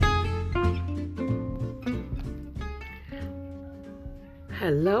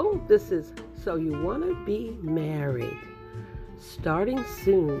Hello, this is So You Want to Be Married. Starting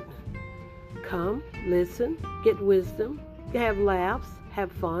soon. Come, listen, get wisdom, have laughs,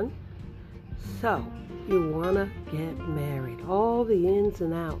 have fun. So, you want to get married. All the ins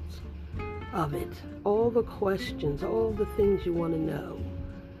and outs of it, all the questions, all the things you want to know.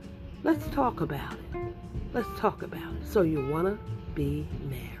 Let's talk about it. Let's talk about it. So, you want to be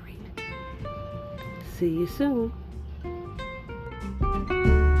married. See you soon.